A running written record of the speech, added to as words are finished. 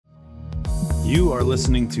You are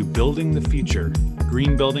listening to Building the Future,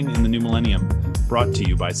 Green Building in the New Millennium, brought to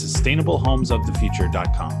you by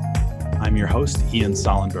SustainableHomesOfTheFuture.com. I'm your host, Ian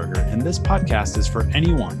Sollenberger, and this podcast is for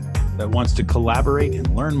anyone that wants to collaborate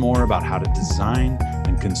and learn more about how to design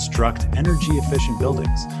and construct energy-efficient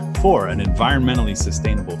buildings for an environmentally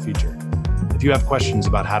sustainable future. If you have questions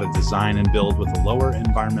about how to design and build with a lower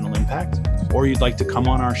environmental impact, or you'd like to come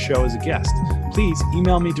on our show as a guest, please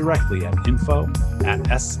email me directly at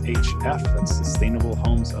info@shf, that's Sustainable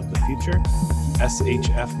Homes of the Future,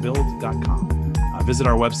 shfbuild.com. Visit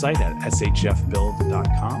our website at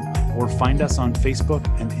shfbuild.com or find us on Facebook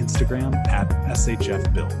and Instagram at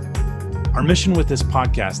shfbuild. Our mission with this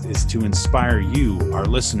podcast is to inspire you, our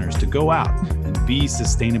listeners, to go out and be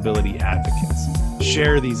sustainability advocates.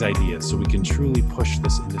 Share these ideas so we can truly push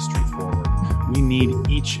this industry forward. We need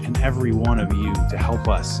each and every one of you to help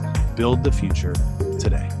us build the future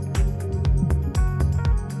today.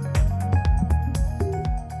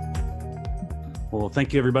 Well,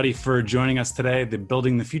 thank you everybody for joining us today. The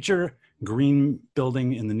Building the Future, Green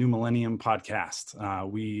Building in the New Millennium podcast.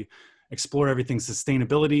 We explore everything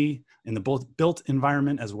sustainability in the built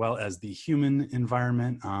environment as well as the human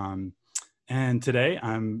environment. And today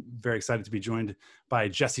I'm very excited to be joined by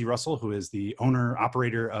Jesse Russell, who is the owner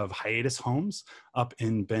operator of Hiatus Homes up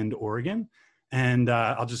in Bend, Oregon. And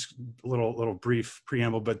I'll just a little brief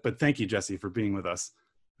preamble, but thank you, Jesse, for being with us.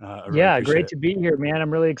 Yeah, great to be here, man.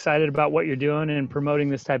 I'm really excited about what you're doing, and promoting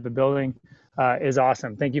this type of building is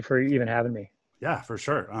awesome. Thank you for even having me. Yeah, for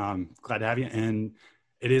sure. Glad to have you. And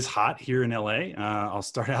it is hot here in LA. I'll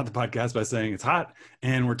start out the podcast by saying it's hot,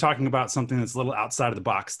 and we're talking about something that's a little outside of the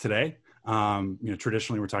box today.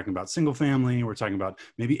 Traditionally we're talking about single family, we're talking about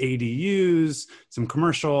maybe ADUs, some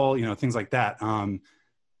commercial, things like that.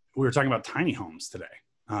 We were talking about tiny homes today.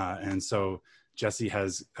 And so Jesse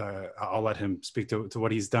has, I'll let him speak to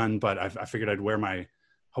what he's done, but I figured I'd wear my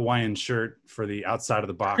Hawaiian shirt for the outside of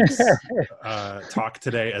the box talk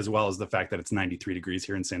today, as well as the fact that it's 93 degrees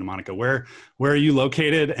here in Santa Monica. Where are you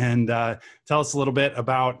located? And tell us a little bit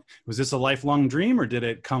about, was this a lifelong dream, or did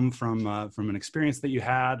it come from an experience that you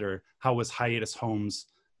had, or how was Hiatus Homes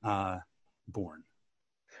born?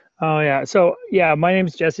 Oh yeah. So yeah, my name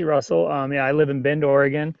is Jesse Russell. I live in Bend,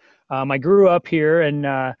 Oregon. I grew up here and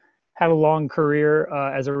had a long career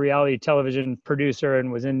as a reality television producer,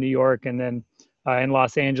 and was in New York and then in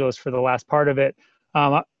Los Angeles for the last part of it.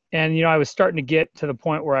 I was starting to get to the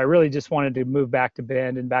point where I really just wanted to move back to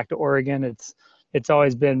Bend and back to Oregon. It's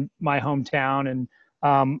always been my hometown. And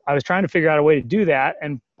I was trying to figure out a way to do that.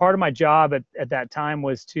 And part of my job at that time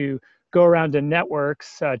was to go around to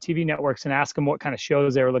networks, TV networks, and ask them what kind of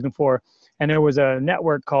shows they were looking for. And there was a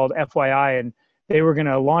network called FYI, and they were going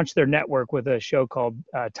to launch their network with a show called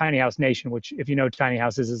Tiny House Nation, which, if you know Tiny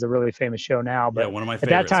Houses, is a really famous show now. But yeah, one of my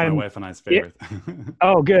favorites. At that time, my wife and I's favorite.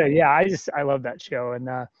 Oh, good. Yeah, I love that show. And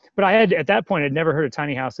but I had, at that point, I'd never heard of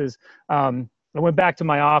tiny houses. I went back to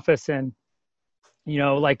my office, and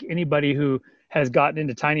like anybody who has gotten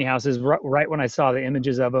into tiny houses, right when I saw the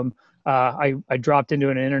images of them, I dropped into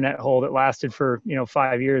an internet hole that lasted for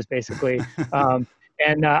 5 years basically.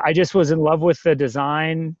 And I just was in love with the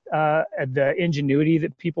design, the ingenuity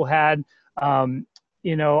that people had. I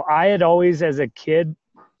had always, as a kid,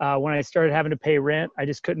 when I started having to pay rent, I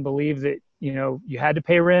just couldn't believe that, you had to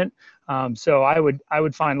pay rent. So I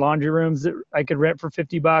would find laundry rooms that I could rent for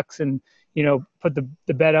 $50 and, put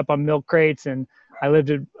the bed up on milk crates. And I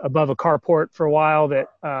lived above a carport for a while that,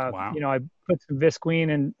 wow. I put some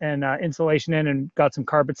Visqueen and insulation in and got some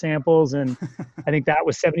carpet samples. And I think that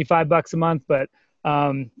was $75 a month. But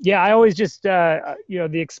I always just, the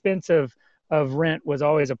expense of rent was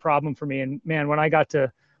always a problem for me. And man, when I got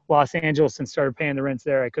to Los Angeles and started paying the rents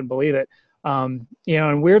there, I couldn't believe it. And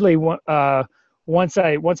weirdly, once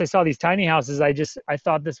I saw these tiny houses, I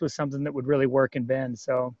thought this was something that would really work in Bend.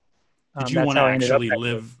 So did you want to actually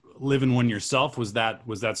live in one yourself? Was that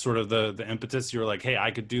sort of the impetus? You were like, hey,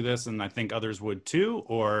 I could do this, and I think others would too?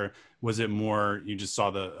 Or was it more, you just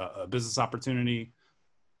saw the business opportunity?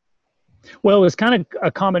 Well, it was kind of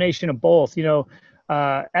a combination of both.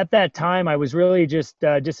 At that time, I was really just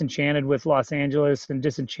disenchanted with Los Angeles and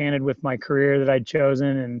disenchanted with my career that I'd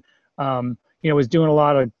chosen, and was doing a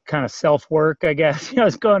lot of kind of self-work, I guess. I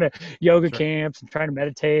was going to yoga camps and trying to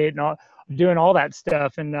meditate and doing all that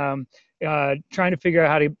stuff, and trying to figure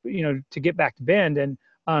out how to get back to Bend. And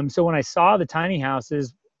so when I saw the tiny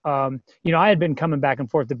houses, I had been coming back and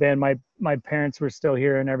forth to Bend. My parents were still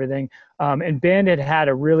here and everything. And Bend had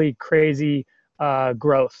a really crazy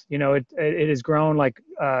growth. It has grown like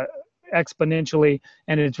exponentially,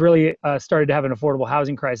 and it's really started to have an affordable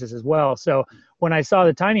housing crisis as well. So when I saw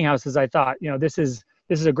the tiny houses, I thought, this is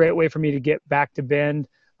this is a great way for me to get back to Bend.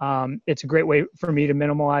 It's a great way for me to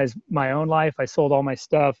minimize my own life. I sold all my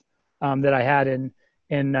stuff that I had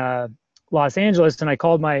in Los Angeles, and I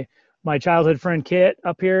called my childhood friend Kit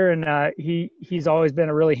up here, and he's always been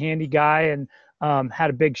a really handy guy, and had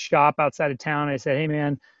a big shop outside of town. I said, hey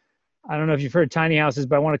man, I don't know if you've heard of tiny houses,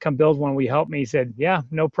 but I want to come build one. Will you help me? He said, yeah,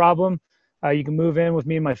 no problem. You can move in with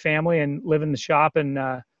me and my family and live in the shop, and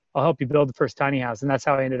I'll help you build the first tiny house. And that's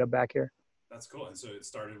how I ended up back here. That's cool. And so it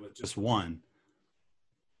started with just one.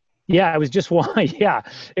 Yeah, it was just one. Yeah,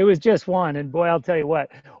 it was just one. And boy, I'll tell you what,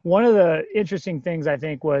 one of the interesting things I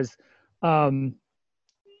think was, without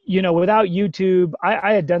YouTube,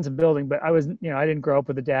 I had done some building, but I didn't grow up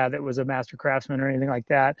with a dad that was a master craftsman or anything like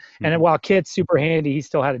that. Mm-hmm. And while Kit's super handy, he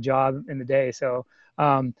still had a job in the day. So,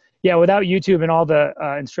 without YouTube and all the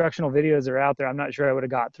instructional videos that are out there, I'm not sure I would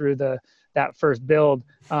have got through that first build.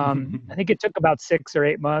 I think it took about 6 or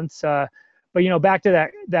 8 months. But back to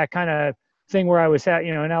that kind of thing where I was at,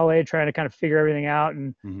 in LA trying to kind of figure everything out,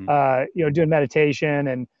 and doing meditation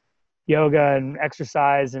and yoga and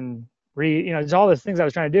exercise and read, there's all those things I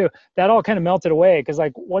was trying to do that all kind of melted away. Because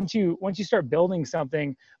like once you start building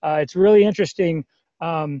something, it's really interesting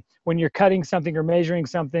when you're cutting something or measuring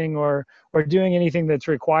something or doing anything that's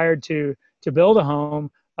required to build a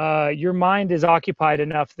home. Your mind is occupied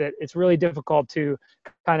enough that it's really difficult to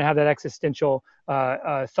kind of have that existential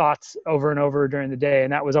thoughts over and over during the day.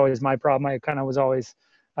 And that was always my problem. I kind of was always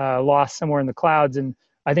lost somewhere in the clouds. And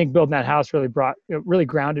I think building that house really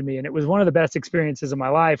grounded me. And it was one of the best experiences of my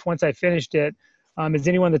life. Once I finished it, as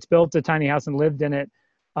anyone that's built a tiny house and lived in it,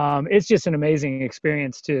 it's just an amazing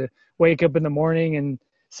experience to wake up in the morning and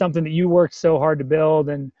something that you worked so hard to build,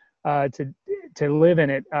 and to live in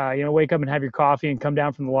it, wake up and have your coffee and come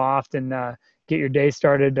down from the loft and get your day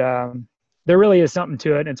started. There really is something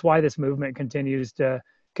to it. And it's why this movement continues to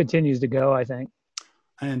go, I think.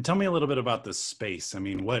 And tell me a little bit about the space. I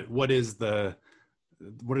mean, what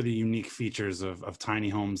are the unique features of tiny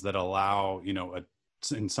homes that allow,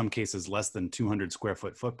 in some cases less than 200 square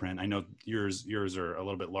foot footprint? I know yours are a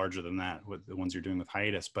little bit larger than that with the ones you're doing with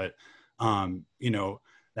Hiatus, but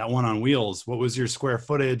that one on wheels, what was your square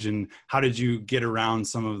footage, and how did you get around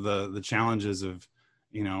some of the challenges of,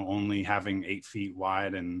 only having 8 feet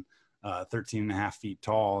wide and 13 and a half feet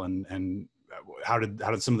tall, and how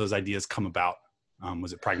did some of those ideas come about?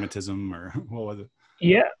 Was it pragmatism, or what was it?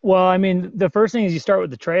 Yeah, well, I mean, the first thing is you start with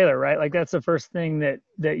the trailer, right? Like that's the first thing that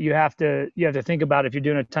you have to think about if you're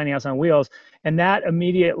doing a tiny house on wheels. And that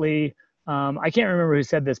immediately, I can't remember who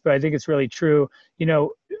said this, but I think it's really true.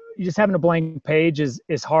 Just having a blank page is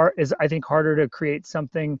I think harder to create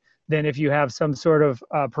something than if you have some sort of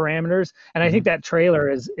parameters. And I think that trailer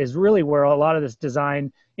is really where a lot of this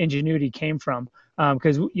design ingenuity came from.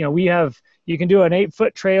 Because you can do an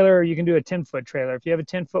 8-foot trailer, or you can do a 10-foot trailer. If you have a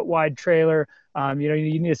 10-foot wide trailer,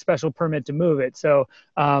 you need a special permit to move it. So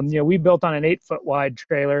we built on an 8-foot wide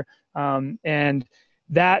trailer, and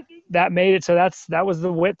that made it so that was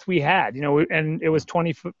the width we had. And it was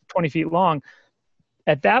 20 feet long.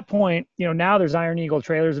 At that point, now there's Iron Eagle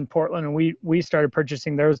trailers in Portland, and we started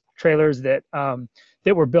purchasing those trailers that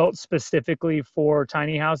were built specifically for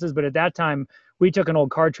tiny houses. But at that time, we took an old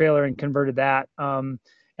car trailer and converted that, and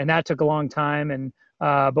that took a long time. And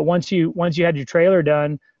but once you had your trailer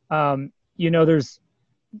done, there's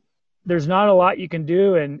not a lot you can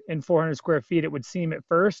do in 400 square feet, it would seem at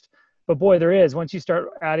first. But boy, there is. Once you start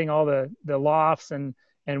adding all the lofts and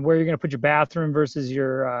where you're going to put your bathroom versus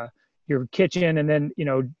your kitchen, and then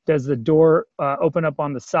does the door open up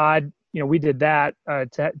on the side? We did that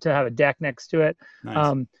to have a deck next to it.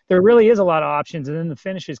 Nice. There really is a lot of options, and then the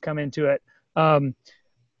finishes come into it.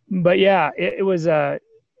 But yeah, it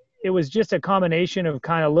was just a combination of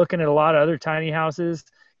kind of looking at a lot of other tiny houses,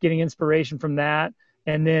 getting inspiration from that,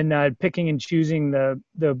 and then picking and choosing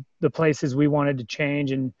the places we wanted to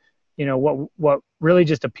change, and what really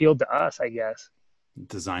just appealed to us, I guess.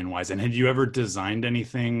 Design wise. And had you ever designed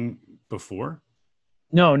anything before?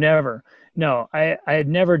 No, never. No, I had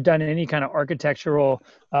never done any kind of architectural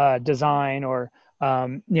design or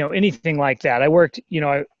anything like that. I worked,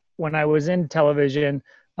 when I was in television,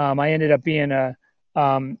 I ended up being a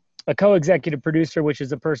co-executive producer, which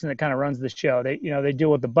is the person that kind of runs the show. They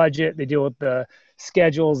deal with the budget, they deal with the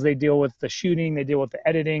schedules, they deal with the shooting, they deal with the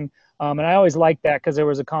editing. And I always liked that because there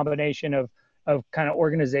was a combination of kind of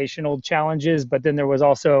organizational challenges, but then there was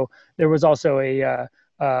also a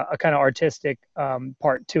kind of artistic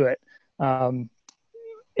part to it.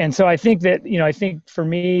 And so I think that, I think for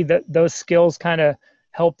me that those skills kind of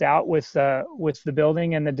helped out with the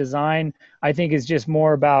building, and the design, I think, is just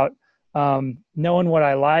more about knowing what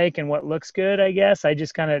I like and what looks good, I guess. I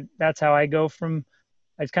just that's how I go from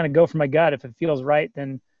I just kind of go for my gut. If it feels right,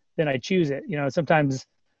 then I choose it. Sometimes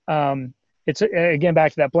it's, again,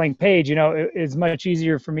 back to that blank page. It's much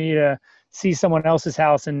easier for me to see someone else's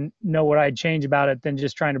house and know what I'd change about it than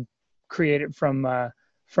just trying to create it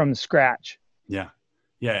from scratch. Yeah.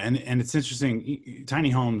 Yeah. And it's interesting.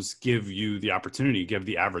 Tiny homes give you the opportunity, give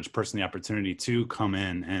the average person the opportunity to come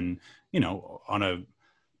in and, on a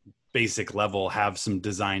basic level, have some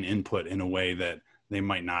design input in a way that they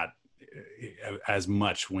might not as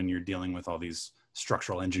much when you're dealing with all these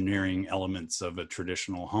structural engineering elements of a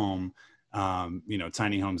traditional home.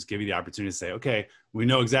 Tiny homes give you the opportunity to say, okay, we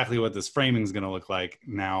know exactly what this framing is going to look like.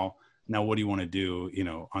 Now, what do you want to do,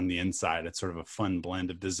 on the inside? It's sort of a fun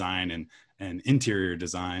blend of design and interior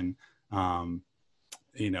design, and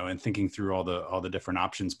thinking through all the different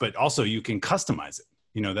options, but also you can customize it.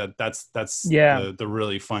 That's Yeah. the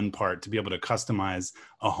really fun part, to be able to customize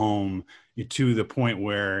a home to the point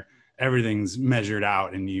where everything's measured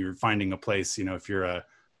out and you're finding a place. If you're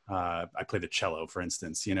I play the cello, for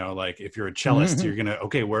instance, like if you're a cellist, you're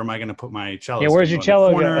okay, where am I going to put my cello? Yeah. Where's your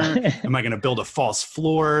cello go? Am I going to build a false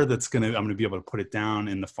floor I'm going to be able to put it down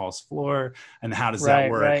in the false floor? And how does that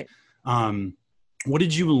work? Right. What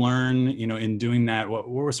did you learn, in doing that? What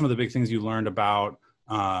were some of the big things you learned about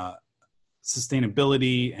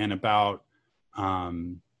sustainability and about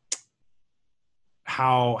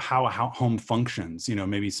how home functions?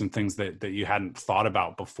 Maybe some things that you hadn't thought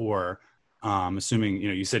about before. Assuming,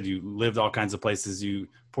 you said you lived all kinds of places, you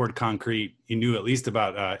poured concrete, you knew at least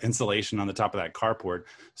about insulation on the top of that carport.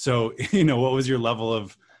 So, what was your level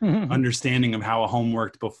of understanding of how a home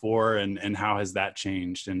worked before, and how has that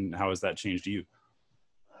changed, and how has that changed you?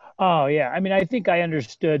 Oh yeah. I mean, I think I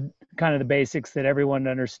understood kind of the basics that everyone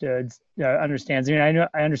understands. I mean, I know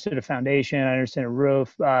I understood a foundation, I understand a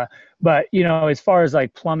roof, but as far as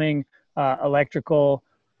like plumbing, electrical,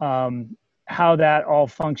 how that all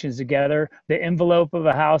functions together, the envelope of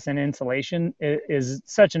a house and insulation is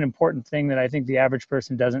such an important thing that I think the average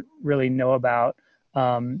person doesn't really know about.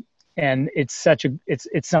 And it's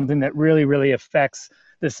it's something that really, really affects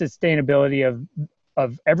the sustainability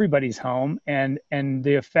of everybody's home, and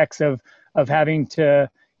the effects of having to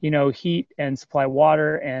heat and supply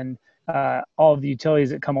water, and all of the utilities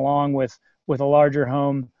that come along with a larger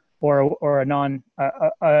home, or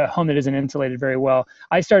a home that isn't insulated very well.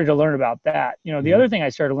 I started to learn about that. The other thing I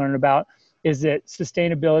started to learn about is that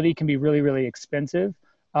sustainability can be really, really expensive.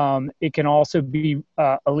 It can also be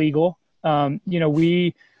illegal.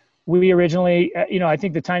 We originally, I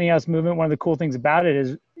think the tiny house movement, one of the cool things about it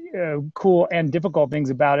is, cool and difficult things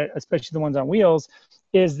about it, especially the ones on wheels,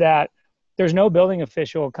 is that there's no building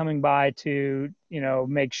official coming by to,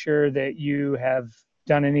 make sure that you have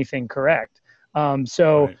done anything correct.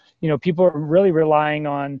 So, right. People are really relying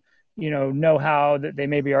on, know-how that they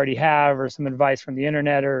maybe already have, or some advice from the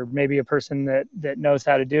internet, or maybe a person that knows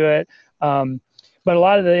how to do it. But a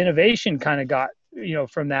lot of the innovation kind of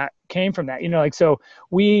came from that, like, so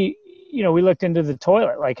we looked into the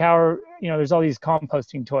toilet, like how there's all these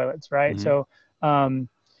composting toilets, right? So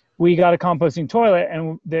we got a composting toilet,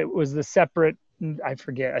 and that was the separate, I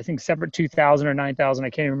forget, I think separate 2000 or 9000, I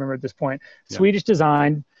can't even remember at this point. Yeah. Swedish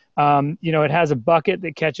design. It has a bucket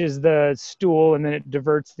that catches the stool, and then it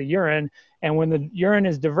diverts the urine. And when the urine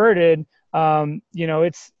is diverted,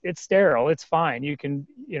 it's sterile, it's fine. You can,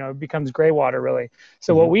 it becomes gray water, really.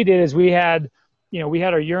 So what we did is we had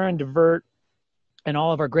our urine divert and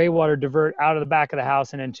all of our gray water divert out of the back of the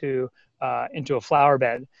house and into a flower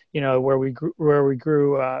bed, where we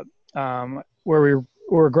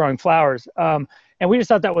were growing flowers. And we just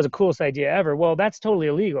thought that was the coolest idea ever. Well, that's totally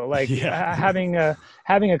illegal. Like, having a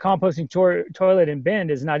composting toilet in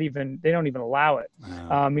Bend is not even, they don't even allow it.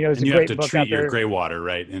 There's a great book out there. You have to treat your gray water,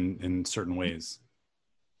 right, in certain ways.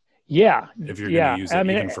 Yeah. If you're going to use it,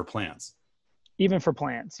 even for plants. Even for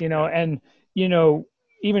plants, and,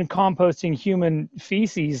 even composting human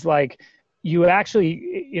feces, like, you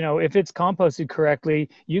actually, if it's composted correctly,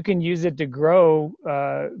 you can use it to grow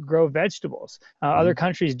vegetables. Other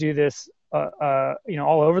countries do this,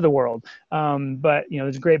 all over the world. But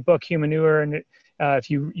there's a great book, Humanure, and if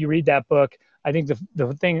you read that book, I think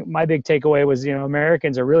the thing, my big takeaway was,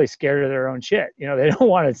 Americans are really scared of their own shit. They don't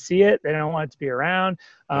want to see it, they don't want it to be around.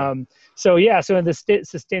 So in the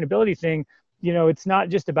sustainability thing, it's not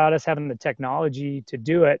just about us having the technology to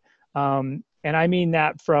do it. And I mean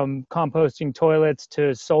that from composting toilets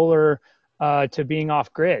to solar, to being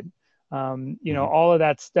off grid, all of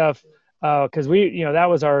that stuff. Cause that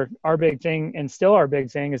was our big thing, and still our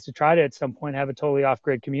big thing, is to try to at some point have a totally off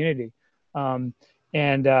grid community.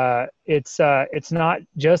 It's not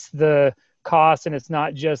just the cost, and it's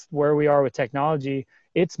not just where we are with technology.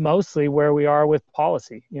 it's mostly where we are with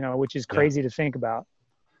policy, which is Yeah. crazy to think about.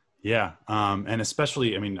 Yeah. And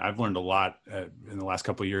especially, I mean, I've learned a lot in the last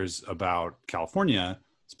couple of years about California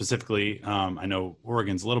specifically. I know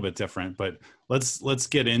Oregon's a little bit different, but let's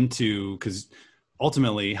get into, because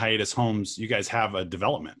ultimately Hiatus Homes, you guys have a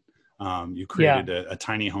development. You created a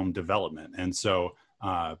tiny home development. And so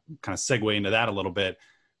kind of segue into that a little bit.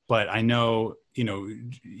 But I know,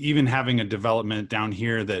 even having a development down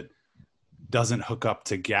here that doesn't hook up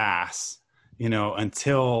to gas,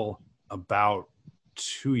 until about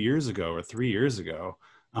 2 years ago or 3 years ago,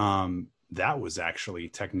 that was actually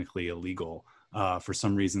technically illegal for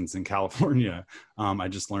some reasons in California. I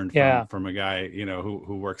just learned from a guy,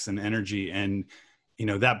 who works in energy, and,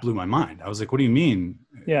 that blew my mind. I was like, what do you mean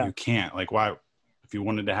you can't? Like, why, if you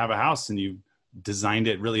wanted to have a house and you designed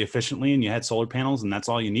it really efficiently and you had solar panels and that's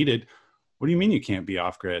all you needed, what do you mean you can't be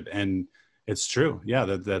off grid? And it's true. Yeah.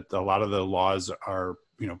 That a lot of the laws are,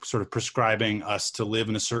 sort of prescribing us to live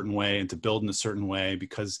in a certain way and to build in a certain way,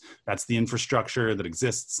 because that's the infrastructure that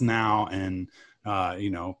exists now. And,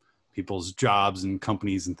 people's jobs and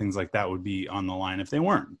companies and things like that would be on the line if they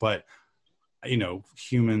weren't. But,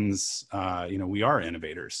 humans, we are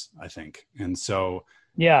innovators, I think. And so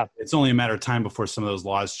it's only a matter of time before some of those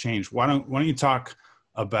laws change. Why don't you talk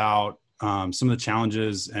about some of the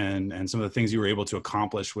challenges and some of the things you were able to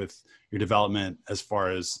accomplish with your development as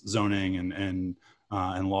far as zoning and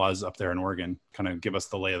laws up there in Oregon? Kind of give us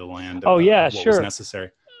the lay of the land. What was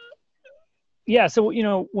necessary. Yeah. So,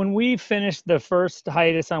 when we finished the first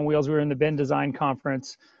Hiatus on Wheels, we were in the Bend Design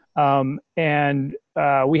Conference, and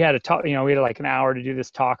we had a talk, we had like an hour to do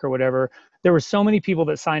this talk or whatever. There were so many people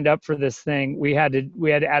that signed up for this thing. We had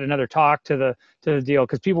to add another talk to the deal,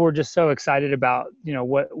 because people were just so excited about,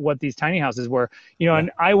 what these tiny houses were,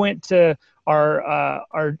 and I went to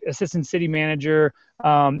our assistant city manager,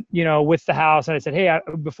 with the house, and I said, hey,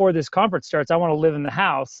 before this conference starts, I want to live in the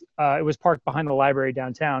house. It was parked behind the library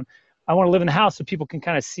downtown. I want to live in the house so people can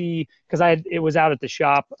kind of see, because it was out at the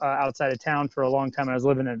shop outside of town for a long time. And I was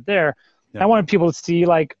living in it there. Yeah. I wanted people to see,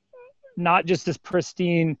 like, not just this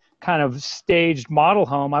pristine kind of staged model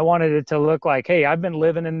home. I wanted it to look like, hey, I've been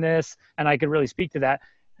living in this, and I could really speak to that.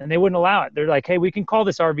 And they wouldn't allow it. They're like, hey, we can call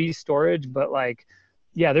this RV storage, but like,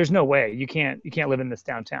 yeah, there's no way you can't live in this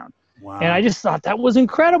downtown. Wow. And I just thought that was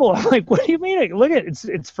incredible. I'm like, what do you mean? Look at it.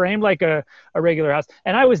 It's framed like a regular house.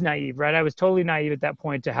 And I was naive, right? I was totally naive at that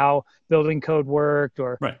point to how building code worked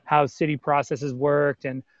or how city processes worked.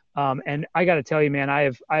 And I got to tell you, man,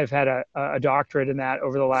 I've had a doctorate in that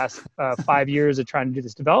over the last 5 years of trying to do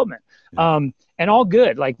this development. Yeah. And all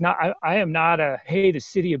good. Like, I am not hey, the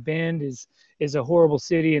city of Bend is a horrible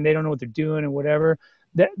city and they don't know what they're doing and whatever.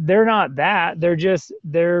 They're not that.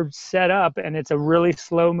 They're set up, and it's a really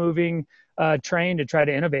slow moving train to try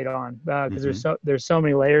to innovate on, because there's so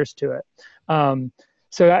many layers to it.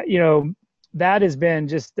 So that, that has been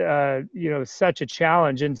just such a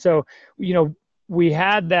challenge. And so we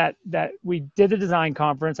had that we did the design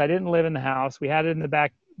conference. I didn't live in the house. We had it in the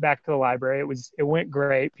back to the library. It went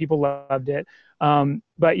great. People loved it. But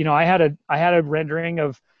I had a rendering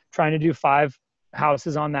of trying to do 5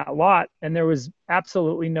 houses on that lot, and there was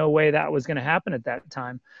absolutely no way that was going to happen at that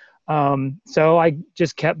time. So I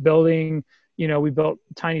just kept building. We built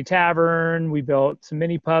a tiny tavern, we built some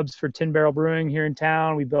mini pubs for Tin Barrel Brewing here in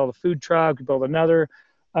town, we built a food truck, we built another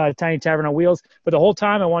tiny tavern on wheels. But the whole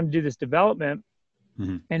time I wanted to do this development.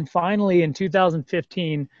 Mm-hmm. And finally in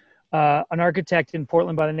 2015, an architect in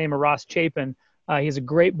Portland by the name of Ross Chapin, he has a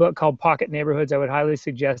great book called Pocket Neighborhoods. I would highly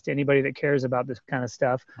suggest to anybody that cares about this kind of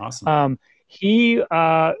stuff. Awesome. He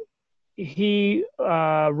wrote, he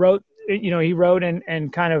wrote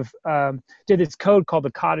and kind of did this code called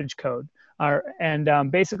the Cottage Code.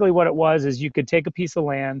 And basically what it was is you could take a piece of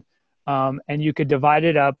land and you could divide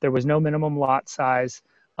it up. There was no minimum lot size.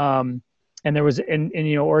 And there was,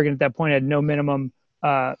 in Oregon at that point had no minimum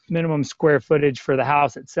square footage for the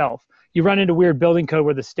house itself. You run into weird building code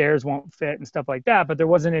where the stairs won't fit and stuff like that, but there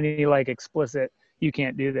wasn't any like explicit, you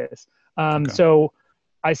can't do this. So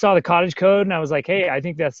I saw the Cottage Code and I was like, hey, I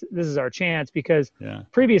think this is our chance, because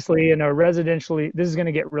previously in a residentially, this is going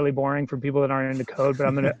to get really boring for people that aren't into code, but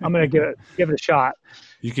I'm gonna give it a shot.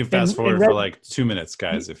 You can fast forward for like 2 minutes,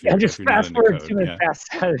 guys, if you're just if you're fast not into forward code. 2 minutes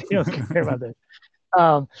past. You don't care about this.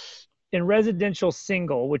 In residential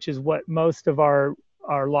single, which is what most of our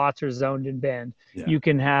lots are zoned in Bend, you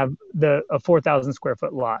can have a 4,000 square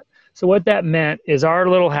foot lot. So what that meant is our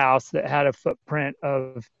little house that had a footprint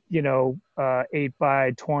of 8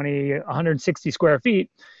 by 20, 160 square feet,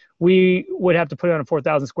 we would have to put it on a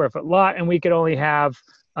 4,000 square foot lot, and we could only have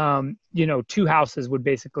 2 houses would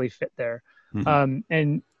basically fit there. Mm-hmm.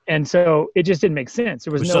 And and so it just didn't make sense.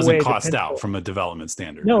 There was Which no doesn't way cost out from a development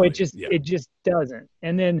standard. no, Really. it just doesn't.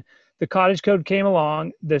 And then the cottage code came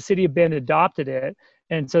along, the city of Bend adopted it.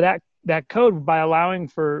 And so that code, by allowing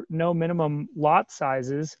for no minimum lot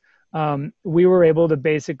sizes, we were able to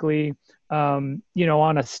basically, on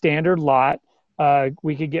a standard lot,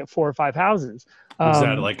 we could get 4 or 5 houses. Was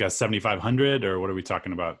that like a 7,500 or what are we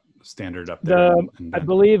talking about standard up there? I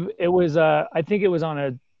believe it was, I think it was on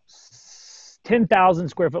a 10,000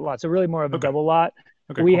 square foot lot. So really more of a double lot.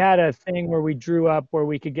 Okay, we had a thing where we drew up where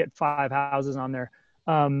we could get 5 houses on there.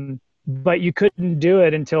 But you couldn't do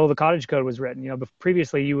it until the cottage code was written. But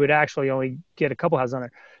previously you would actually only get a couple houses on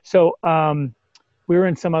there. So we were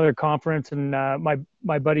in some other conference, and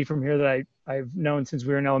my buddy from here that I've known since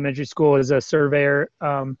we were in elementary school is a surveyor,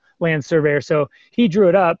 land surveyor. So he drew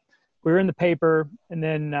it up. We were in the paper, and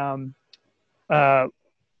then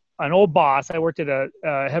an old boss. I worked at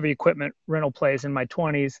a heavy equipment rental place in my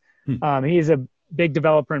 20s. He's a big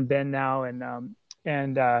developer in Bend now,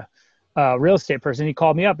 and real estate person. He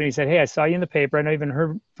called me up and he said, "Hey, I saw you in the paper. I know you've been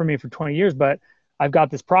heard from me for 20 years, but I've got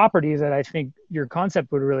this property that I think your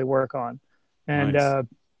concept would really work on." And nice.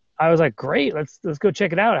 I was like, "Great, let's go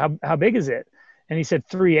check it out. How big is it?" And he said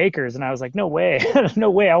 3 acres, and I was like, "No way,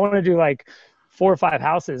 no way! I want to do like 4 or 5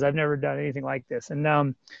 houses. I've never done anything like this."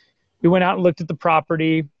 And we went out and looked at the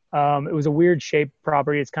property. It was a weird shaped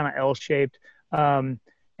property. It's kind of L-shaped. And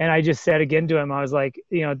I just said again to him, I was like,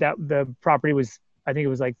 that the property was, I think it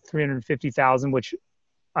was like $350,000, which,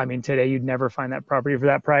 I mean, today you'd never find that property for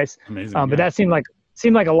that price. Amazing. But that seemed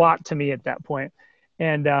like a lot to me at that point.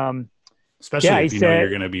 And especially if know you're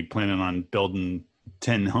going to be planning on building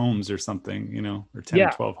 10 homes or something, or 10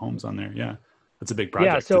 or 12 homes on there. Yeah, that's a big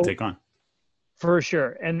project to take on. For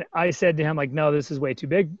sure. And I said to him, like, "No, this is way too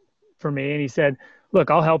big for me." And he said, "Look,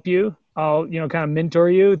 I'll help you. I'll, kind of mentor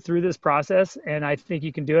you through this process. And I think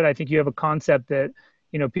you can do it. I think you have a concept that,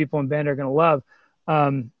 people in Bend are going to love."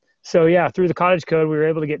 So yeah, through the cottage code, we were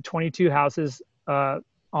able to get 22 houses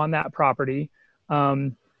on that property.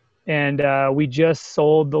 And we just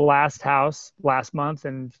sold the last house last month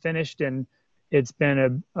and finished. And it's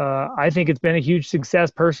been I think it's been a huge success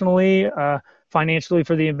personally, financially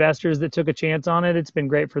for the investors that took a chance on it. It's been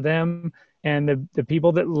great for them. And the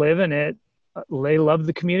people that live in it, they love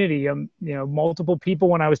the community. Multiple people,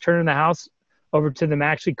 when I was turning the house over to them,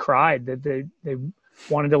 actually cried that they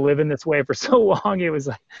wanted to live in this way for so long. It was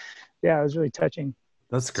like, yeah, it was really touching.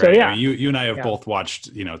 That's great. So, yeah. I mean, you and I have both watched,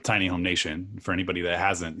 Tiny Home Nation. For anybody that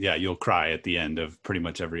hasn't, you'll cry at the end of pretty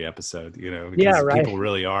much every episode, because people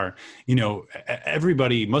really are,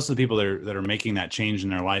 everybody, most of the people that are making that change in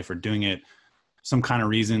their life are doing it some kind of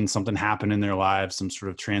reason, something happened in their lives, some sort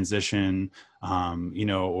of transition,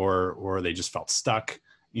 or they just felt stuck,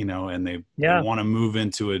 and they want to move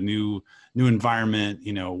into a new environment,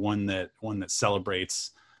 one that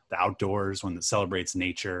celebrates the outdoors, one that celebrates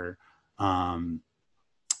nature.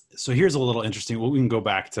 So here's a little interesting. Well, we can go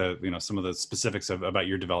back to, some of the specifics about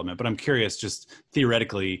your development, but I'm curious, just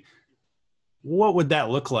theoretically, what would that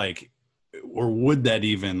look like? Or would that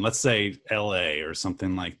even, let's say LA or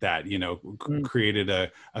something like that, created a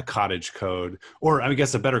cottage code? Or I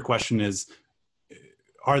guess a better question is,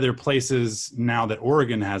 are there places now that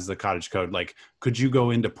Oregon has the cottage code? Like, could you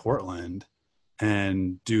go into Portland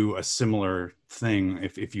and do a similar thing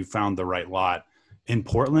if you found the right lot in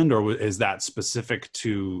Portland? Or is that specific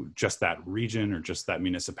to just that region or just that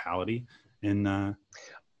municipality in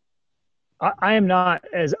I am not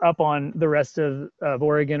as up on the rest of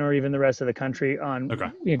Oregon or even the rest of the country on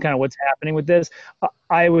kind of what's happening with this.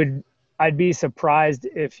 I'd be surprised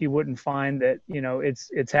if you wouldn't find that,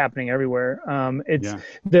 it's happening everywhere.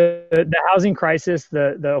 The housing crisis,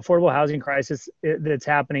 the affordable housing crisis that's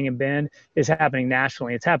happening in Bend is happening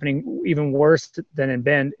nationally. It's happening even worse than in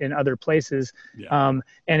Bend in other places. Yeah.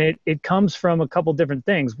 And it comes from a couple different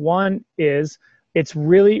things. One is, it's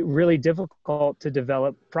really, really difficult to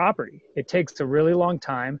develop property. It takes a really long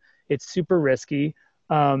time. It's super risky.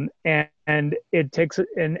 And it takes,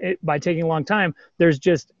 by taking a long time, there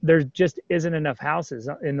just isn't enough houses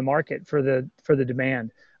in the market for the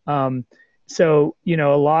demand. So, a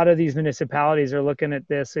lot of these municipalities are looking at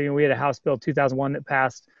this. So, we had a House Bill 2001 that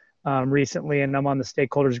passed recently, and I'm on the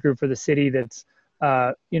stakeholders group for the city that's,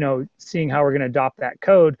 seeing how we're going to adopt that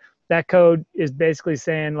code. That code is basically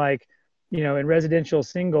saying, like, in residential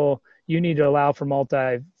single, you need to allow for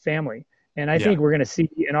multi-family. And I think we're going to see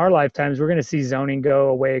in our lifetimes, we're going to see zoning go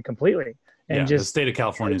away completely. And the state of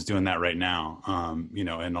California is doing that right now.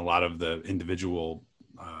 And a lot of the individual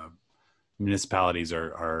municipalities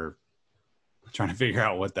are trying to figure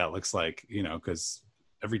out what that looks like, because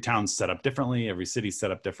every town's set up differently, every city's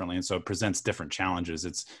set up differently, and so it presents different challenges.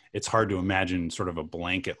 It's hard to imagine sort of a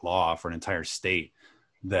blanket law for an entire state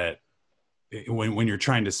that when you're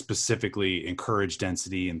trying to specifically encourage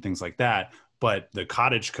density and things like that. But the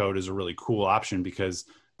cottage code is a really cool option because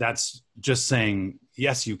that's just saying,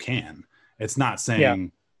 yes, you can. It's not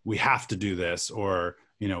saying we have to do this, or,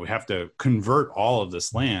 you know, we have to convert all of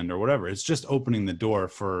this land or whatever. It's just opening the door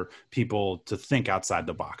for people to think outside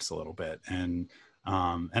the box a little bit. And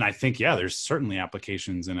I think, yeah, there's certainly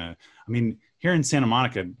applications I mean, here in Santa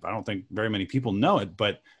Monica, I don't think very many people know it,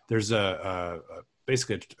 but there's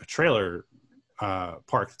basically a trailer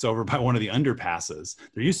park that's over by one of the underpasses.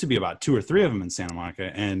 There used to be about 2 or 3 of them in Santa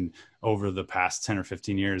Monica, and over the past 10 or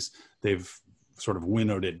 15 years, they've sort of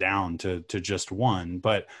winnowed it down to just one.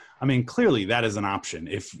 But I mean, clearly that is an option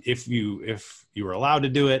if you were allowed to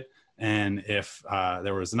do it, and if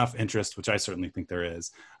there was enough interest, which I certainly think there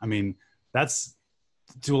is. I mean, that's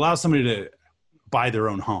to allow somebody to buy their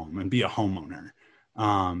own home and be a homeowner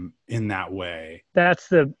in that way. That's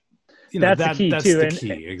the key that's too. The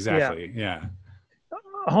key, exactly. Yeah.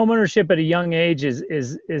 Homeownership at a young age is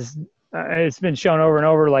it's been shown over and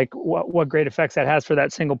over, like what great effects that has for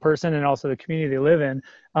that single person and also the community they live in.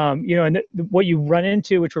 You know, and what you run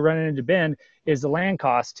into, which we're running into Bend, is the land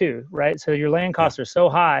costs too, right? So your land costs are so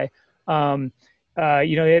high. You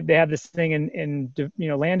know, they have this thing in you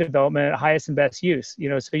know, land development, highest and best use. You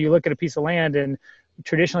know, so you look at a piece of land, and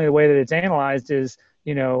traditionally the way that it's analyzed is,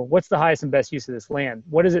 you know, what's the highest and best use of this land?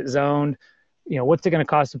 What is it zoned? You know, what's it going to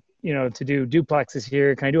cost, you know, to do duplexes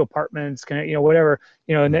here? Can I do apartments? Can I, you know, whatever,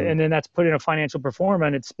 you know, and then that's put in a financial pro forma,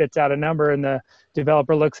 and it spits out a number, and the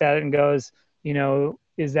developer looks at it and goes, you know,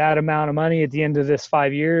 is that amount of money at the end of this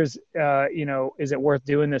 5 years, you know, is it worth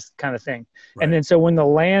doing this kind of thing? Right. And then, so when the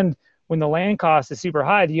land cost is super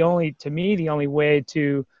high, the only way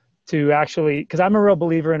to actually, because I'm a real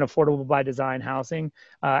believer in affordable by design housing.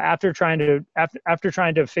 After trying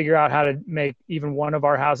to figure out how to make even one of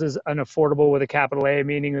our houses unaffordable with a capital A,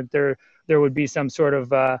 meaning that there would be some sort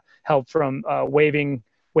of help from waiving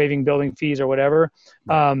building fees or whatever.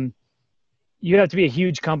 You have to be a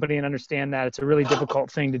huge company and understand that it's a really difficult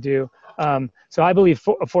thing to do. So I believe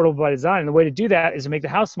affordable by design, and the way to do that is to make the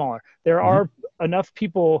house smaller. There are enough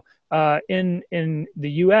people in the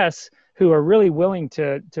U.S. who are really willing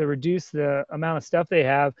to reduce the amount of stuff they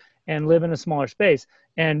have and live in a smaller space.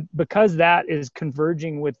 And because that is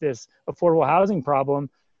converging with this affordable housing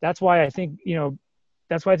problem, that's why I think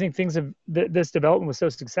this development was so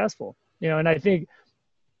successful, you know, and I think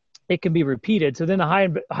it can be repeated. So then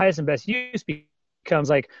the highest and best use becomes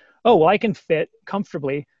like, oh, well, I can fit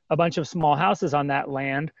comfortably a bunch of small houses on that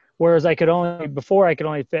land. Whereas I could only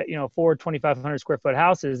fit, you know, 4 2,500 square foot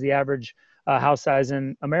houses, the average house size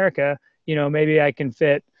in America. You know, maybe I can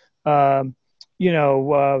fit, you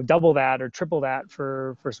know, double that or triple that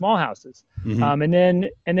for small houses. And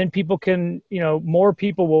then people can, you know, more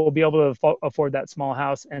people will be able to afford that small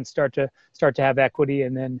house and start to have equity.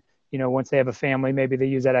 And then, you know, once they have a family, maybe they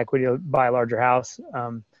use that equity to buy a larger house.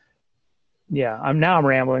 I'm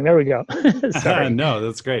rambling. There we go. Sorry. No,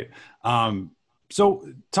 that's great. So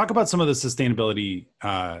talk about some of the sustainability,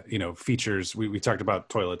 you know, features. We talked about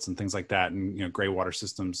toilets and things like that, and, you know, gray water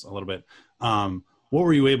systems a little bit. What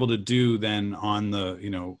were you able to do then on the, you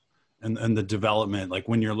know, and the development, like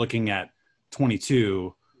when you're looking at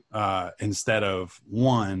 22 instead of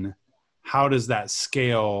 1, how does that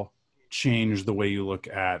scale change the way you look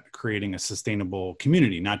at creating a sustainable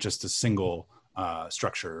community, not just a single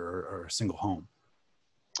structure or a single home?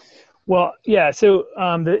 Well, yeah. So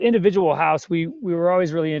the individual house, we were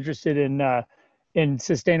always really interested in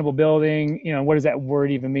sustainable building. You know, what does that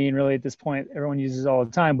word even mean? Really, at this point, everyone uses it all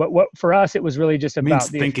the time. But what for us, it was really just about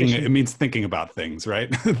thinking. It means thinking about things,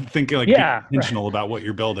 right? Thinking like being intentional about what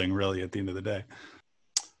you're building. Really, at the end of the day.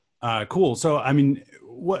 Cool. So, I mean,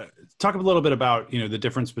 talk a little bit about, you know, the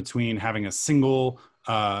difference between having a single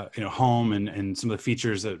you know, home and some of the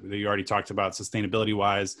features that you already talked about sustainability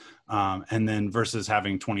wise, and then versus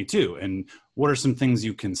having 22, and what are some things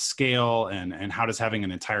you can scale, and how does having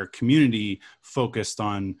an entire community focused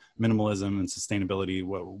on minimalism and sustainability,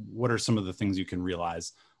 what are some of the things you can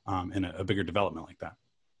realize in a bigger development like that?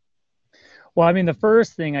 Well, I mean, the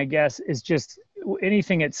first thing, I guess, is just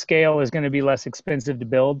anything at scale is going to be less expensive to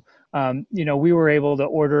build. You know, we were able to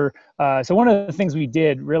order. So one of the things we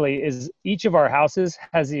did really is each of our houses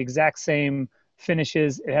has the exact same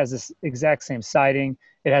finishes. It has this exact same siding.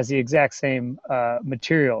 It has the exact same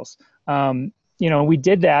materials. You know, we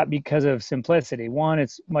did that because of simplicity. One,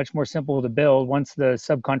 it's much more simple to build. Once the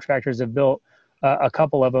subcontractors have built a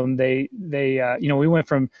couple of them, they you know, we went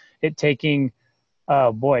from it taking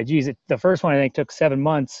Oh boy, geez, the first one I think took 7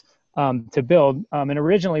 months to build. And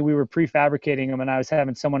originally we were prefabricating them, and I was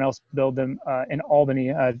having someone else build them in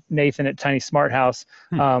Albany, Nathan at Tiny Smart House.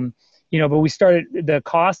 Hmm. But we started the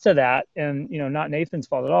cost of that, and not Nathan's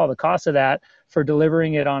fault at all. The cost of that for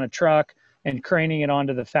delivering it on a truck and craning it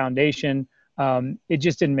onto the foundation, it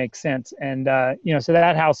just didn't make sense. And so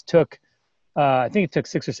that house took. I think it took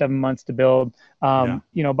 6 or 7 months to build.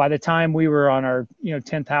 Yeah. By the time we were on our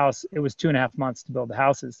 10th house, it was 2.5 months to build the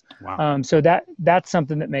houses. Wow. So that's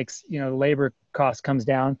something that makes the labor cost comes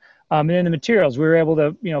down. And then the materials, we were able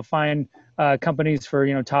to find companies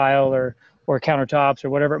for tile or countertops or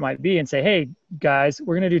whatever it might be, and say, hey guys,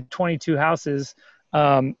 we're going to do 22 houses.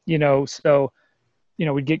 So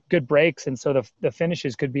we'd get good breaks, and so the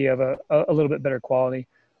finishes could be of a little bit better quality.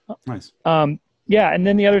 Nice. Yeah, and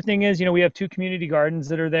then the other thing is, we have 2 community gardens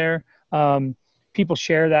that are there. People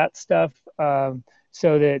share that stuff,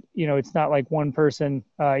 so that it's not like one person.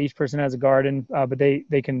 Each person has a garden, but they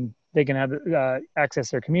can have access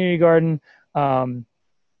their community garden.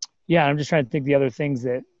 Yeah, I'm just trying to think the other things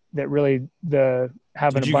that really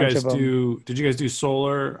having a bunch of them. Did you guys do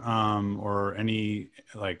solar or any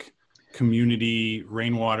like community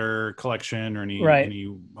rainwater collection or any Right. any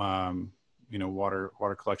water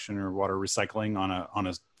collection or water recycling on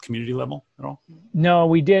a community level at all? No,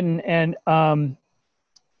 we didn't. And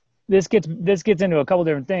this gets into a couple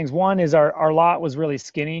different things. One is our lot was really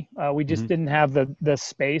skinny. We just didn't have the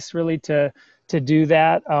space really to do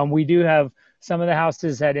that. We do have some of the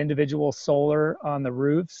houses had individual solar on the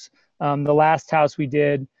roofs. The last house we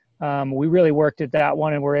did, we really worked at that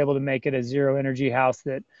one, and we're able to make it a zero energy house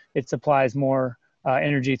that it supplies more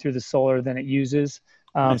energy through the solar than it uses.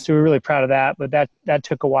 Nice. So we're really proud of that, but that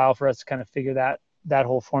took a while for us to kind of figure that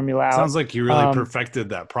whole formula out. Sounds like you really perfected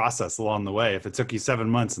that process along the way. If it took you 7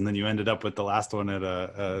 months and then you ended up with the last one at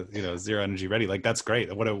a zero energy ready, like that's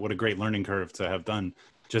great. What a great learning curve to have done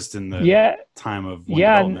just in the time of one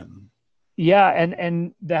development.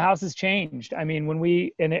 And the house has changed. I mean,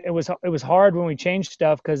 it was hard when we changed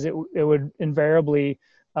stuff, because it would invariably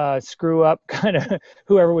screw up kind of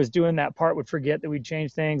whoever was doing that part would forget that we'd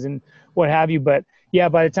changed things and what have you. But yeah,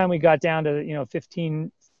 by the time we got down to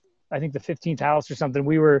 15, I think the 15th house or something,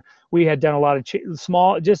 we had done a lot of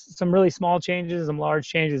just some really small changes, some large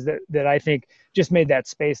changes that I think just made that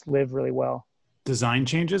space live really well. Design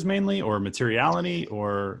changes mainly, or materiality,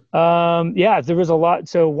 or there was a lot.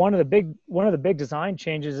 So one of the big design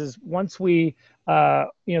changes is once we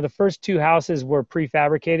the first 2 houses were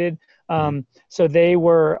prefabricated. So they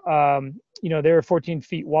were they were 14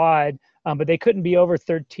 feet wide, but they couldn't be over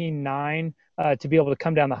 13.9 to be able to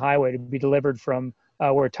come down the highway to be delivered from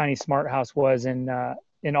where Tiny Smart House was in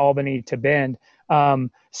Albany to Bend.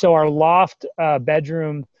 So our loft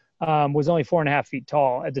bedroom was only 4.5 feet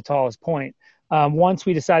tall at the tallest point. Once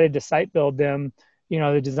we decided to site build them,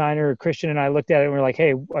 the designer Christian and I looked at it and we're like,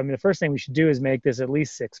 hey, I mean, the first thing we should do is make this at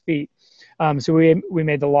least 6 feet. So we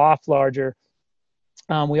made the loft larger.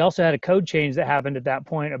 We also had a code change that happened at that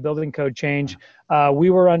point, a building code change. We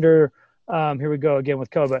were under, here we go again with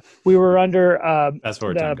code, but we were under fast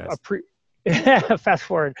forward time, guys. Fast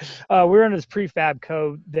forward. We were under this prefab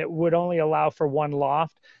code that would only allow for one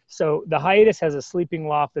loft. So the hiatus has a sleeping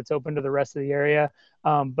loft that's open to the rest of the area,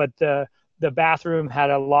 but the bathroom had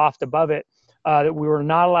a loft above it that we were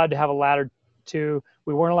not allowed to have a ladder to.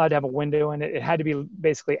 We weren't allowed to have a window in it. It had to be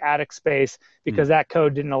basically attic space because that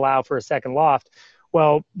code didn't allow for a second loft.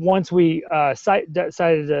 Well, once we decided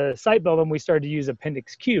to site build them, we started to use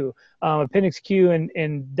Appendix Q. Appendix Q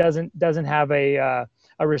and doesn't have a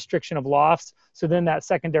restriction of lofts. So then that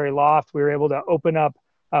secondary loft, we were able to open up.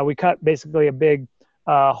 We cut basically a big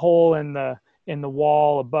hole in the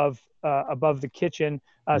wall above the kitchen,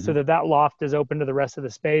 so that loft is open to the rest of the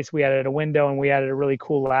space. We added a window, and we added a really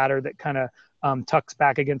cool ladder that kind of tucks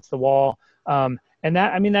back against the wall. And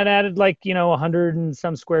that added 100 and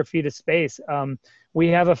some square feet of space. We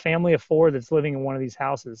have a family of 4 that's living in one of these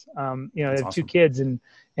houses. They have awesome. 2 kids, and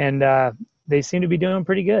they seem to be doing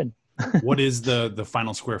pretty good. What is the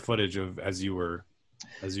final square footage of as you were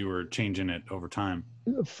changing it over time?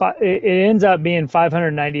 It ends up being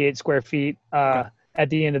 598 square feet at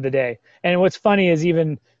the end of the day. And what's funny is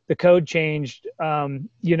even the code changed. Some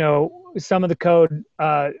of the code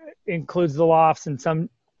includes the lofts and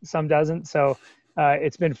some doesn't. So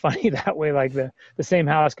it's been funny that way. Like the same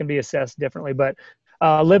house can be assessed differently, but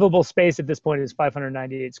livable space at this point is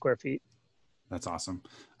 598 square feet. That's awesome.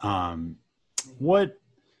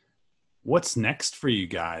 What's next for you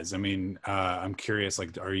guys? I mean, I'm curious,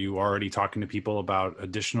 are you already talking to people about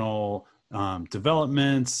additional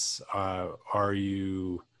developments? Are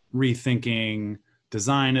you rethinking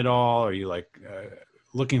design at all? Are you like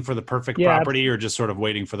looking for the perfect Yeah, property, or just sort of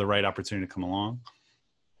waiting for the right opportunity to come along?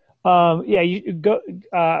 yeah, you go.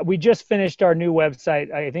 We just finished our new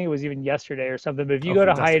website. I think it was even yesterday or something. But if you Oh, go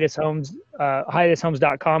to fantastic.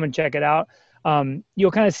 hiatushomes.com and check it out,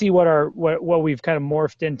 you'll kind of see what we've kind of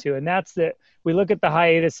morphed into, and that's that we look at the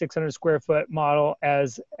Hiatus 600 square foot model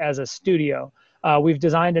as a studio. We've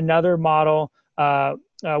designed another model,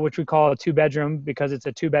 which we call a 2-bedroom because it's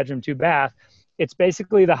a 2-bedroom, 2-bath. It's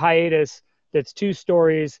basically the Hiatus that's 2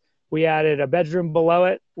 stories. We added a bedroom below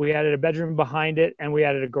it, we added a bedroom behind it, and we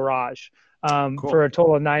added a garage for Cool. a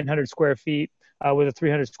total of 900 square feet with a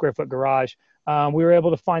 300 square foot garage. We were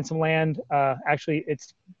able to find some land. Actually,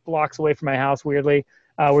 it's blocks away from my house, weirdly.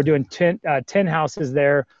 We're doing 10 houses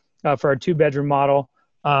there for our 2-bedroom model.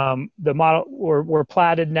 The model, we're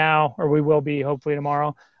platted now, or we will be hopefully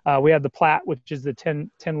tomorrow. We have the plat, which is the 10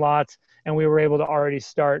 lots, and we were able to already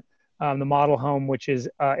start the model home, which is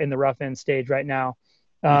in the rough end stage right now.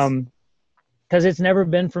 Nice. Because it's never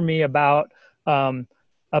been for me about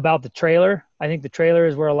the trailer. I think the trailer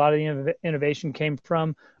is where a lot of the innovation came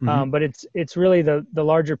from. Mm-hmm. But it's really the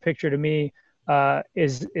larger picture to me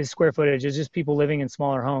is square footage. It's just people living in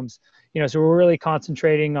smaller homes. So we're really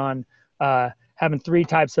concentrating on having 3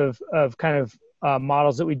 types of kind of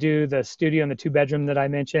models that we do: the studio and the 2-bedroom that I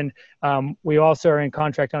mentioned. We also are in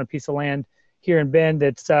contract on a piece of land here in Bend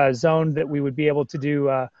that's zoned that we would be able to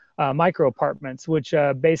do micro apartments, which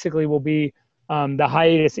basically will be the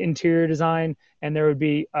Hiatus interior design, and there would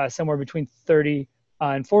be somewhere between 30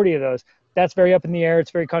 and 40 of those. That's very up in the air.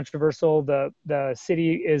 It's very controversial. The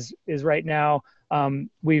city is right now. I've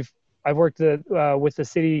worked with the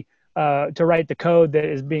city to write the code that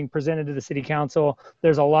is being presented to the city council.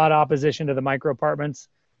 There's a lot of opposition to the micro apartments.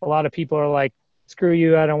 A lot of people are like, "Screw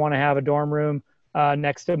you! I don't want to have a dorm room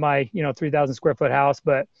next to my 3,000 square foot house."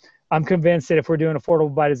 But I'm convinced that if we're doing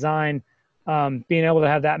affordable by design, being able to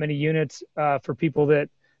have that many units for people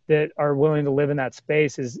that are willing to live in that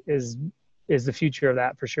space is the future of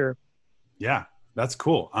that for sure. Yeah, that's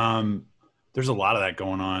cool. There's a lot of that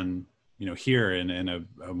going on, here in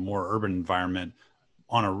a more urban environment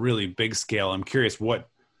on a really big scale. I'm curious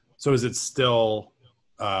so is it still,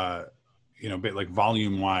 bit like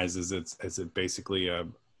volume wise, is it basically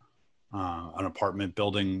an apartment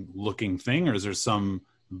building looking thing, or is there some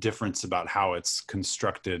difference about how it's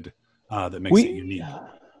constructed that makes it unique?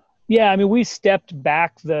 Yeah, I mean, we stepped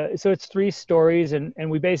back so it's 3 stories, and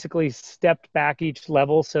we basically stepped back each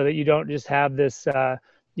level so that you don't just have this,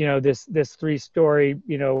 this 3-story,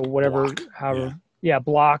 whatever, Block. however, yeah,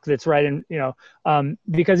 block that's right in,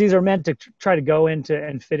 because these are meant to try to go into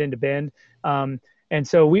and fit into Bend. And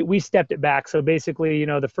so we stepped it back. So basically,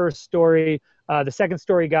 the first story, the second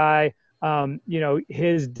story guy,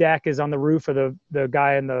 his deck is on the roof of the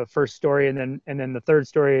guy in the first story, and then the third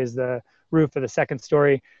story is the roof of the second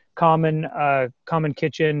story. Common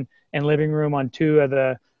kitchen and living room on 2 of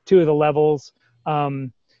the levels.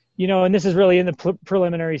 And this is really in the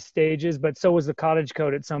preliminary stages, but so was the cottage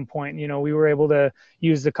code at some point. We were able to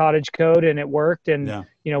use the cottage code and it worked, and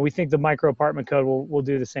we think the micro apartment code will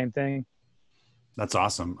do the same thing. That's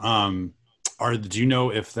awesome. Do you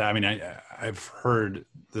know if that? I mean, I've heard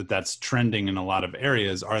that that's trending in a lot of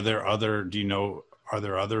areas. Are there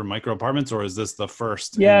other micro apartments, or is this the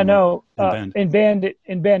first? Yeah, in Bend?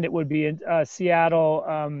 in Bend it would be. In Seattle,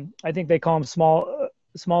 I think they call them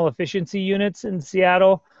small efficiency units in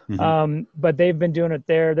Seattle. Mm-hmm. But they've been doing it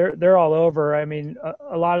there. They're all over. I mean,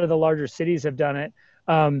 a lot of the larger cities have done it.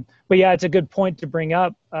 But yeah, it's a good point to bring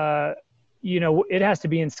up. It has to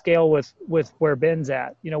be in scale with where Bend's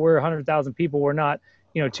at. We're 100,000 people. We're not,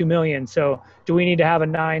 2 million. So do we need to have a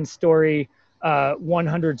 9-story,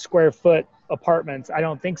 100 square foot apartments? I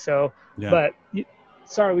don't think so. Yeah. But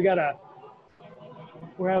sorry, we have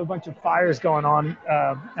a bunch of fires going on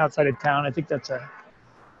outside of town. I think that's a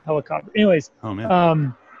helicopter. Anyways. Oh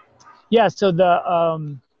man. Yeah. So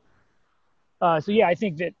I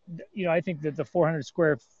think that the 400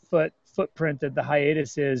 square foot footprint that the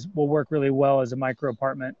Hiatus will work really well as a micro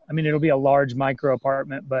apartment. I mean, it'll be a large micro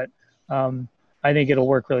apartment, but I think it'll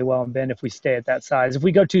work really well in Bend if we stay at that size. If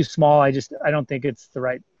we go too small, I don't think it's the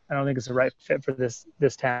right fit for this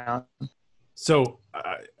town. So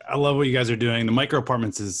I love what you guys are doing. The micro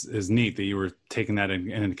apartments is neat that you were taking that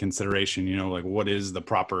into consideration, like what is the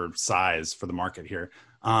proper size for the market here.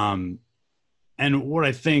 And what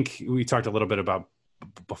I think we talked a little bit about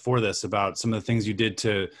before this, about some of the things you did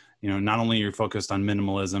to, not only you're focused on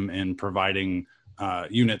minimalism and providing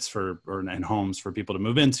units and homes for people to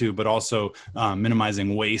move into, but also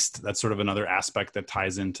minimizing waste. That's sort of another aspect that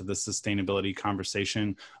ties into the sustainability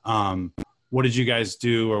conversation. what did you guys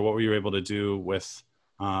do, or what were you able to do with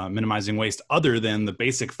minimizing waste, other than the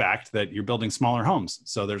basic fact that you're building smaller homes,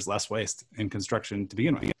 so there's less waste in construction to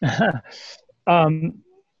begin with? um,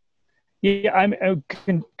 yeah, I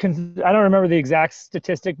don't remember the exact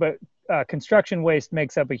statistic, but construction waste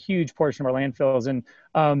makes up a huge portion of our landfills. And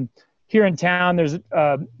here in town, there's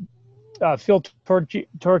Phil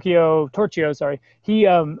Torchio, sorry.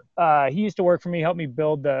 He used to work for me, helped me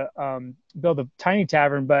build the Tiny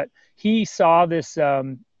Tavern, but he saw this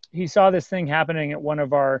thing happening at one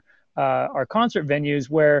of our concert venues,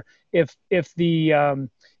 where if in the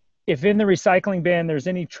recycling bin there's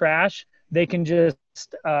any trash, they can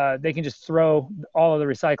just throw all of the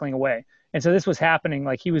recycling away. And so this was happening.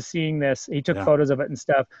 Like, he was seeing this, he took photos of it and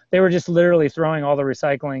stuff. They were just literally throwing all the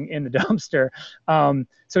recycling in the dumpster.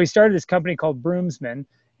 So he started this company called Broomsman,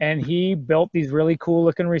 and he built these really cool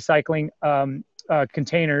looking recycling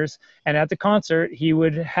containers. And at the concert, he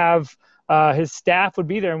would have his staff would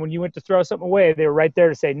be there. And when you went to throw something away, they were right there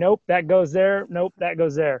to say, nope, that goes there. Nope, that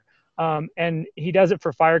goes there. And he does it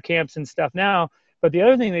for fire camps and stuff now. But the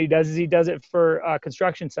other thing that he does is he does it for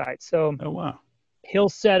construction sites. So oh, wow. He'll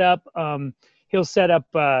set up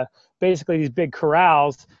basically these big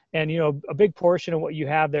corrals, and a big portion of what you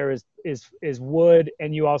have there is wood,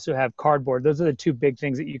 and you also have cardboard. Those are the two big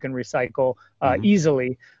things that you can recycle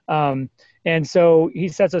easily. And so he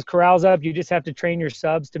sets those corrals up. You just have to train your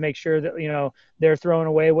subs to make sure that they're throwing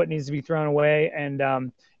away what needs to be thrown away, and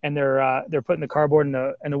they're putting the cardboard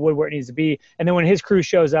and the wood where it needs to be. And then when his crew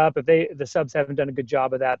shows up, if the subs haven't done a good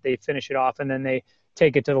job of that, they finish it off, and then they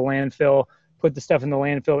take it to the landfill, put the stuff in the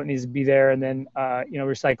landfill that needs to be there, and then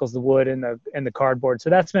recycles the wood and the cardboard. So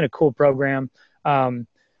that's been a cool program.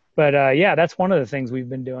 But that's one of the things we've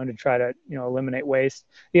been doing to try to eliminate waste.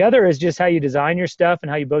 The other is just how you design your stuff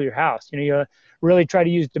and how you build your house. You really try to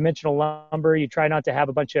use dimensional lumber. You try not to have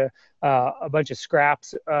a bunch of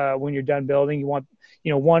scraps when you're done building. You want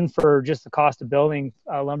one, for just the cost of building.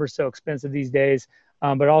 Lumber's so expensive these days,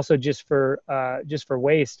 but also just for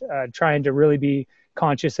waste. Trying to really be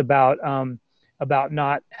conscious about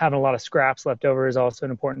not having a lot of scraps left over is also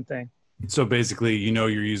an important thing. So basically, you're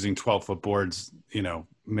using 12-foot boards,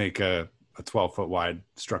 make a 12-foot wide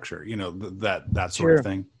structure, that sort of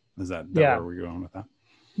thing. Is that where we're going with that?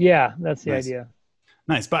 Yeah, that's the idea.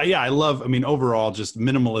 Nice. But yeah, overall, just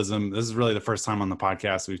minimalism. This is really the first time on the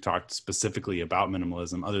podcast we've talked specifically about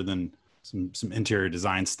minimalism, other than some interior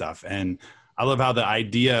design stuff. And I love how the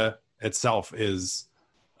idea itself is,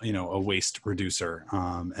 a waste reducer,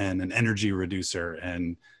 and an energy reducer.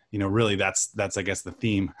 And, really that's, I guess, the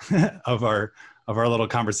theme of our little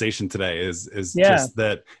conversation today is just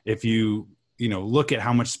that if you look at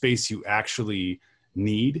how much space you actually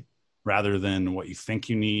need rather than what you think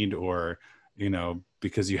you need, or,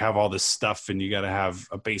 because you have all this stuff and you got to have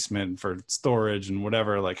a basement for storage and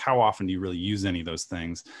whatever, like, how often do you really use any of those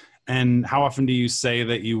things? And how often do you say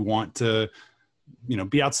that you want to,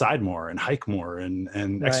 be outside more and hike more and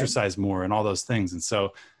exercise more and all those things? And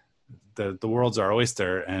so the world's our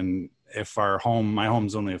oyster. And if my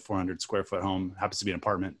home's only a 400 square foot home, happens to be an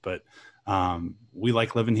apartment, but we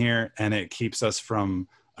like living here, and it keeps us from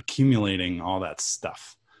accumulating all that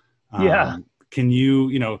stuff. Can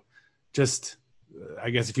you, just, I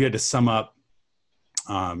guess if you had to sum up,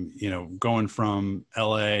 going from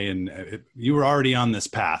LA, and you were already on this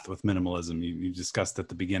path with minimalism, you discussed at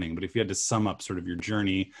the beginning, but if you had to sum up sort of your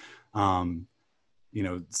journey,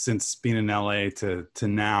 since being in LA to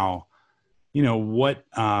now,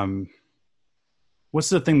 what's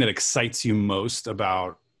the thing that excites you most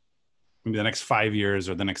about maybe the next 5 years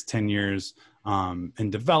or the next 10 years, in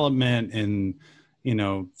development, in,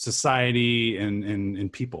 society, and in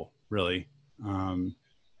people, really?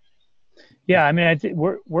 Yeah, I mean, I think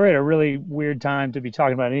we're at a really weird time to be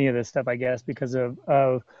talking about any of this stuff, I guess, because of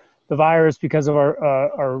the virus, because of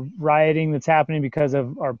our rioting that's happening, because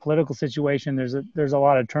of our political situation. There's a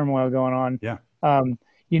lot of turmoil going on. Yeah.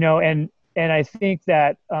 And I think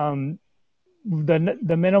that the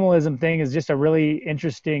minimalism thing is just a really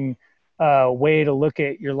interesting way to look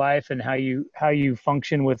at your life and how you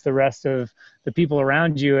function with the rest of the people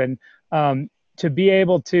around you, and to be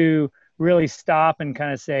able to really stop and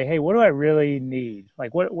kind of say, hey, what do I really need?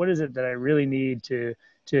 Like, what is it that I really need to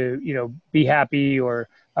be happy, or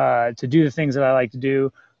to do the things that I like to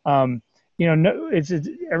do? It's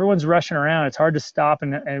everyone's rushing around. It's hard to stop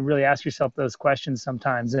and really ask yourself those questions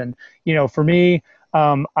sometimes. And, for me,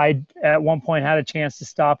 I at one point had a chance to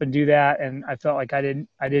stop and do that, and I felt like I didn't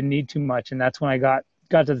need too much. And that's when I got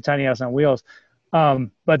to the tiny house on wheels.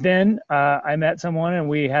 But then I met someone, and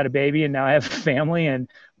we had a baby, and now I have a family, and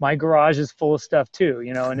my garage is full of stuff too,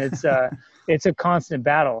 and it's it's a constant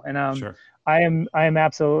battle. And Sure. I am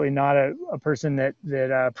absolutely not a person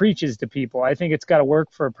that preaches to people. I think it's got to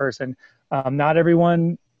work for a person. Not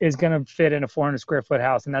everyone is going to fit in a 400 square foot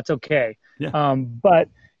house, and that's okay. Yeah. But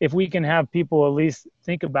if we can have people at least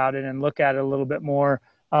think about it and look at it a little bit more,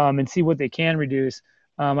 and see what they can reduce,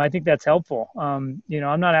 I think that's helpful. I'm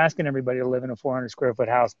not asking everybody to live in a 400 square foot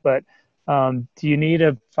house, but do you need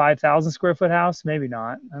a 5,000 square foot house? Maybe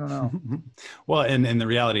not. I don't know. Well, and the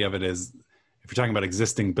reality of it is, if you're talking about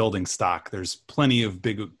existing building stock, there's plenty of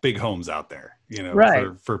big homes out there,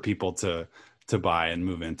 right. for people to buy and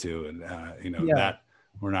move into, and that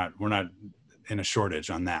we're not in a shortage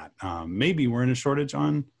on that. Maybe we're in a shortage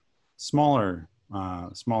on smaller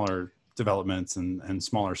developments and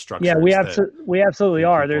smaller structures. Yeah, we absolutely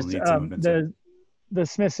are. There's the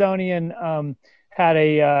Smithsonian had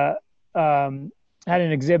had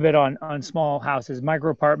an exhibit on small houses,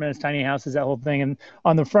 micro apartments, tiny houses, that whole thing. And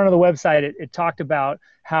on the front of the website, it talked about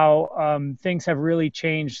how things have really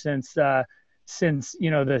changed since the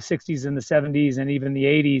 60s and the 70s and even the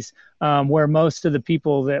 80s, where most of the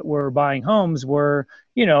people that were buying homes were,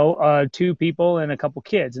 two people and a couple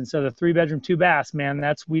kids. And so the 3-bedroom, 2 baths, man,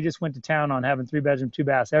 we just went to town on having 3-bedroom, 2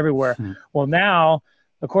 baths everywhere. Well, now,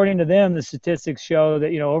 according to them, the statistics show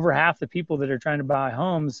that, over half the people that are trying to buy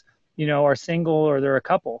homes, are single or they're a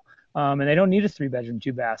couple, and they don't need a 3-bedroom,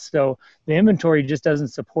 2 baths. So the inventory just doesn't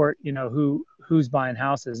support, who's buying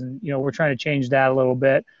houses. And, we're trying to change that a little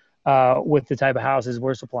bit with the type of houses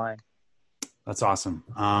we're supplying. That's awesome.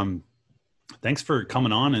 Thanks for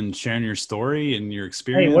coming on and sharing your story and your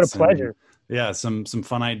experience. Hey, what a pleasure. And, some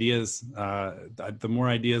fun ideas. The more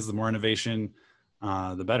ideas, the more innovation,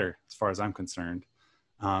 the better, as far as I'm concerned.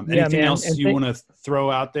 Anything else you want to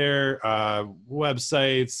throw out there?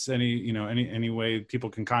 Websites, any way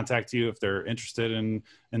people can contact you if they're interested in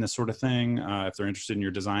this sort of thing, if they're interested in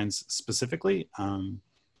your designs specifically?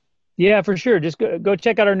 Yeah, for sure. Just go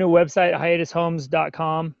check out our new website,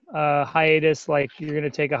 hiatushomes.com. Hiatus, like you're going to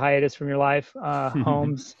take a hiatus from your life,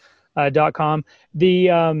 homes.com.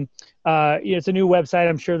 It's a new website.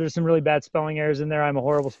 I'm sure there's some really bad spelling errors in there. I'm a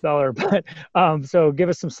horrible speller, but so give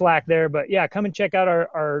us some slack there. But yeah, come and check out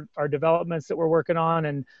our developments that we're working on.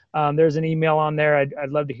 And there's an email on there. I'd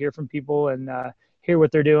love to hear from people and hear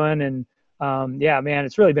what they're doing. And yeah, man,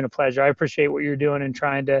 it's really been a pleasure. I appreciate what you're doing and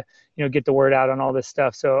trying to, get the word out on all this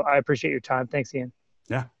stuff. So I appreciate your time. Thanks, Ian.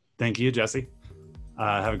 Yeah. Thank you, Jesse.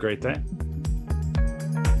 Have a great day.